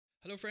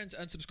Hello friends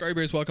and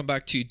subscribers, welcome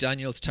back to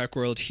Daniel's Tech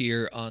World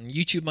here on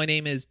YouTube. My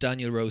name is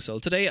Daniel Rosehill.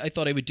 Today I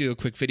thought I would do a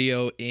quick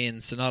video in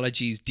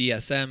Synology's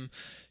DSM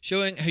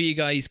showing how you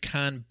guys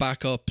can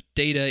back up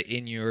data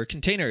in your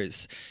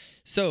containers.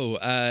 So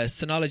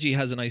Synology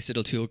has a nice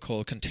little tool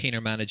called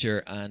Container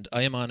Manager, and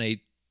I am on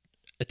a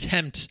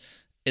attempt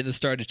in the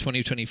start of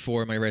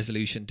 2024, my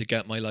resolution to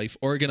get my life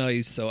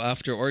organized. So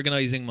after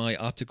organizing my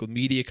optical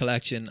media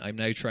collection, I'm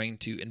now trying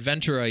to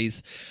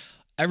inventorize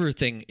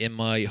everything in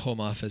my home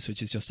office, which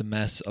is just a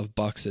mess of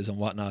boxes and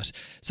whatnot.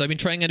 So I've been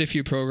trying out a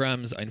few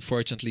programs. I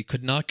unfortunately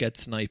could not get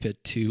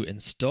Snippet to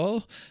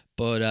install,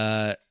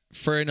 but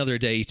for another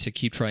day to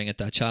keep trying at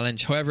that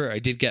challenge. However, I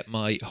did get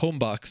my home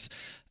box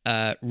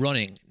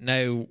running.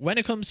 Now, when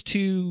it comes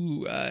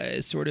to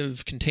sort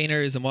of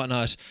containers and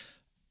whatnot,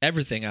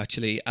 everything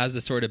actually, as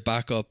a sort of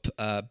backup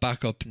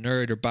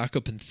nerd or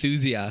backup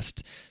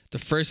enthusiast, the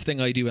first thing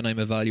I do when I'm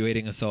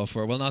evaluating a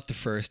software, well, not the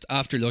first,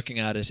 after looking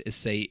at it, is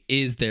say,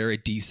 is there a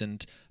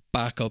decent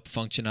backup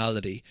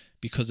functionality?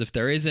 Because if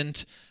there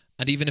isn't,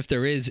 and even if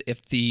there is,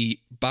 if the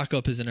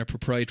backup is in a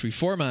proprietary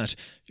format,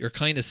 you're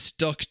kind of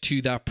stuck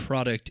to that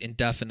product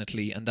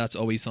indefinitely, and that's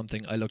always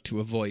something I look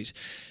to avoid.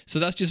 So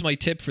that's just my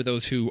tip for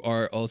those who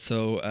are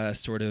also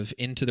sort of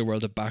into the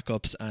world of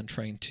backups and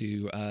trying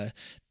to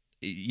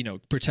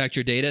protect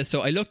your data.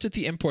 So I looked at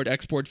the import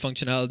export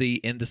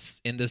functionality in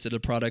this little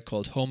product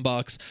called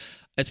Homebox.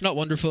 It's not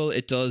wonderful.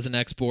 It does an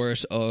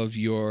export of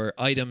your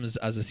items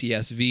as a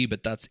CSV,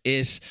 but that's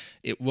it.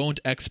 It won't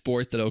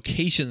export the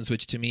locations,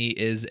 which to me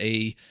is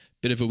a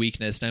bit of a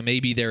weakness. Now,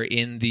 maybe they're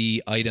in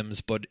the items,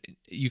 but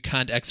you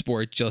can't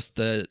export just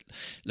the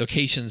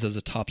locations as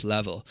a top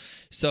level.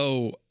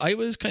 So I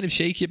was kind of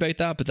shaky about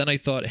that, but then I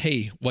thought,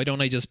 hey, why don't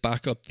I just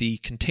back up the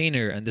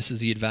container? And this is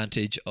the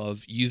advantage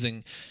of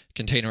using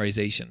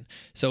containerization.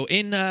 So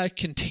in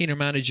Container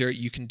Manager,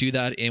 you can do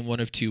that in one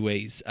of two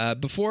ways.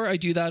 Before I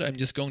do that, I'm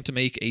just going to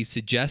make a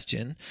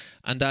suggestion,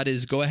 and that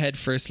is go ahead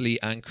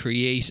firstly and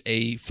create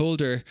a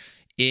folder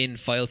in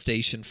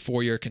FileStation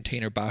for your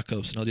container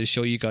backups, and I'll just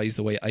show you guys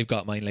the way I've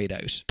got mine laid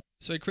out.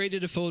 So I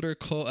created a folder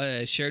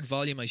called shared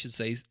volume, I should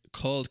say,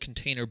 called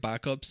Container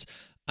Backups,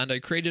 and I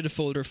created a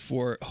folder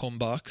for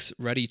Homebox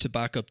ready to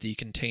back up the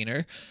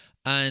container.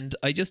 And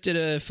I just did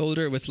a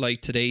folder with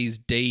like today's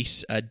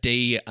date,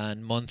 day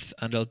and month,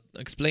 and I'll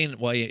explain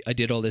why I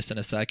did all this in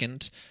a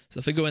second. So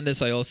if I go in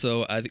this, I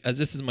also, as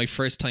this is my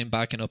first time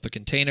backing up a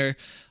container,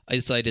 I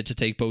decided to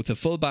take both a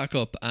full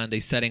backup and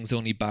a settings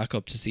only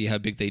backup to see how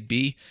big they'd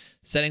be.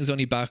 Settings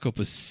only backup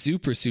was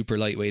super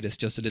lightweight. It's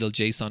just a little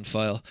JSON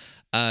file.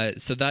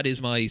 So that is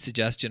my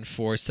suggestion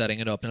for setting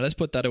it up. Now let's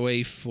put that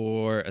away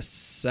for a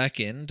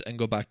second and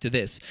go back to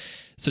this.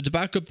 So to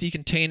back up the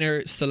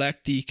container,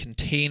 select the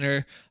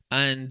container,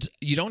 and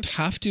you don't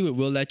have to. It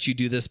will let you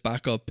do this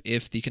backup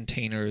if the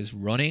container is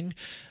running.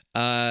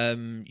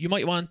 You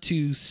might want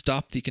to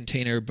stop the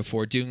container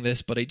before doing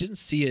this, but I didn't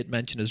see it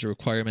mentioned as a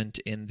requirement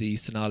in the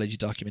Synology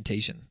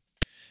documentation.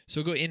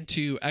 So go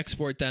into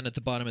export then at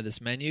the bottom of this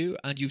menu,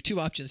 and you have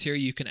two options here.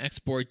 You can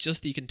export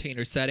just the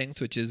container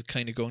settings, which is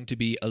kind of going to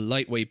be a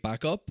lightweight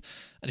backup.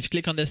 And if you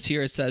click on this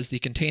here, it says the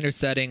container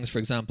settings, for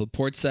example,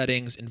 port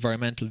settings,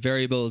 environmental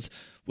variables,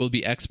 will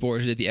be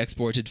exported. The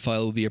exported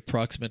file will be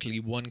approximately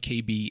 1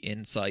 KB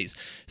in size.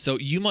 So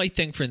you might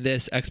think from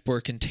this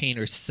export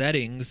container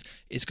settings,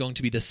 it's going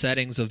to be the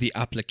settings of the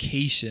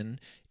application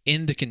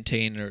in the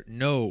container.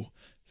 No,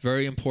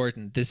 very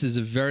important. This is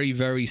a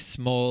very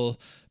small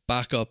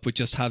backup which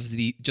just has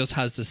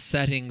the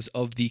settings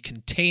of the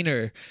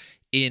container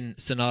in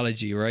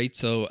Synology, right?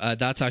 So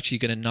that's actually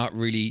going to not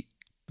really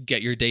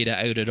get your data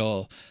out at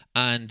all,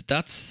 and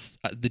that's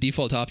the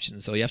default option,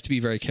 so you have to be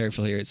very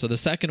careful here. So the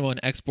second one,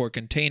 export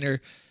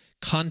container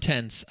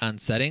contents and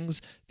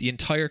settings, the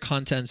entire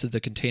contents of the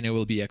container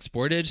will be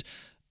exported,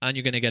 and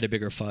you're going to get a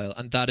bigger file.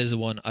 And that is the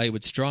one I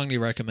would strongly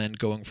recommend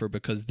going for,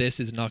 because this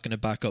is not going to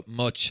back up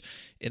much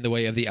in the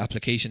way of the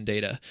application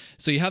data.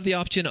 So you have the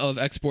option of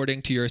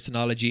exporting to your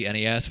Synology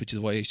NAS, which is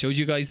why I showed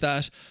you guys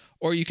that,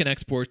 or you can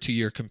export to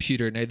your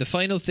computer. Now, the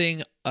final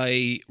thing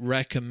I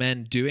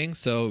recommend doing,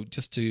 so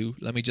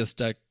let me just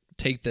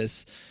take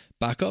this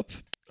backup.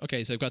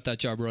 Okay, so I've got that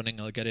job running.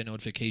 I'll get a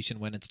notification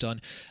when it's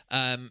done.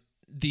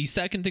 The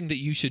second thing that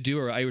you should do,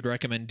 or I would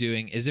recommend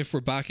doing, is if we're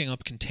backing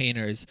up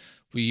containers,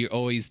 we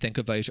always think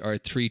about our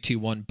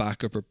 3-2-1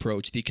 backup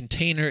approach. The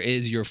container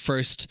is your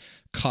first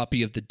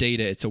copy of the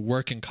data. It's a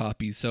working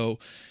copy. So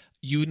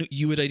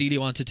you would ideally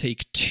want to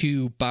take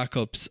two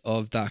backups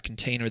of that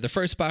container. The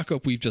first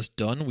backup we've just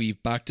done,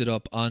 we've backed it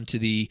up onto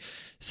the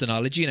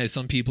Synology. Now,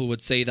 some people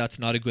would say that's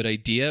not a good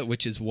idea,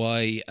 which is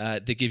why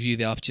they give you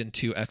the option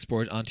to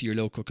export onto your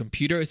local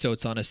computer. So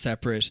it's on a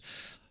separate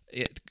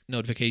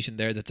notification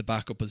there that the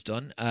backup was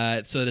done,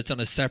 so that it's on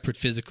a separate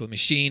physical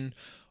machine.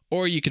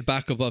 Or you could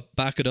back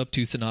it up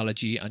to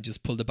Synology and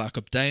just pull the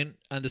backup down.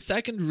 And the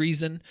second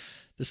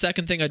The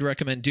second thing I'd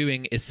recommend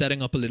doing is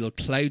setting up a little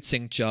Cloud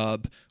Sync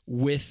job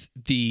with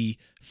the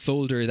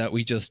folder that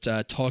we just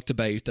talked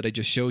about, that I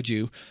just showed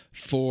you,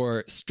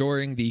 for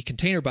storing the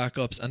container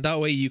backups. And that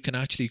way you can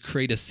actually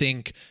create a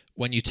sync.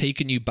 When you take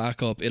a new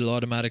backup, it'll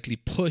automatically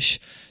push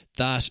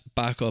that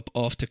backup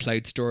off to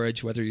cloud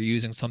storage, whether you're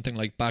using something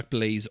like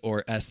Backblaze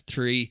or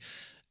S3.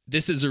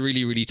 This is a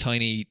really, really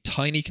tiny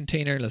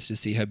container. Let's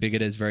just see how big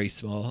it is. Very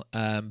small.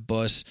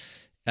 But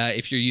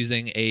if you're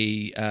using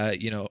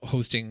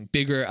hosting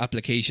bigger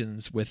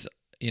applications with,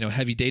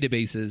 heavy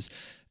databases,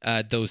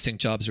 those sync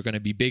jobs are going to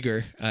be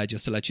bigger,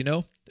 just to let you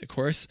know, of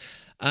course.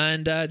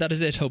 And that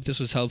is it. Hope this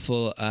was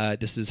helpful.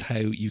 This is how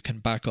you can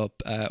back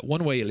up,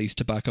 one way at least,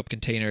 to back up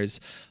containers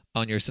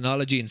on your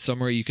Synology. In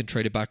summary, you can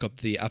try to back up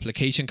the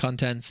application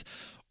contents,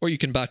 or you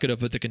can back it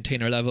up at the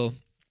container level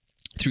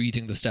through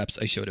using the steps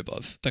I showed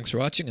above. Thanks for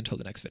watching. Until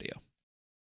the next video.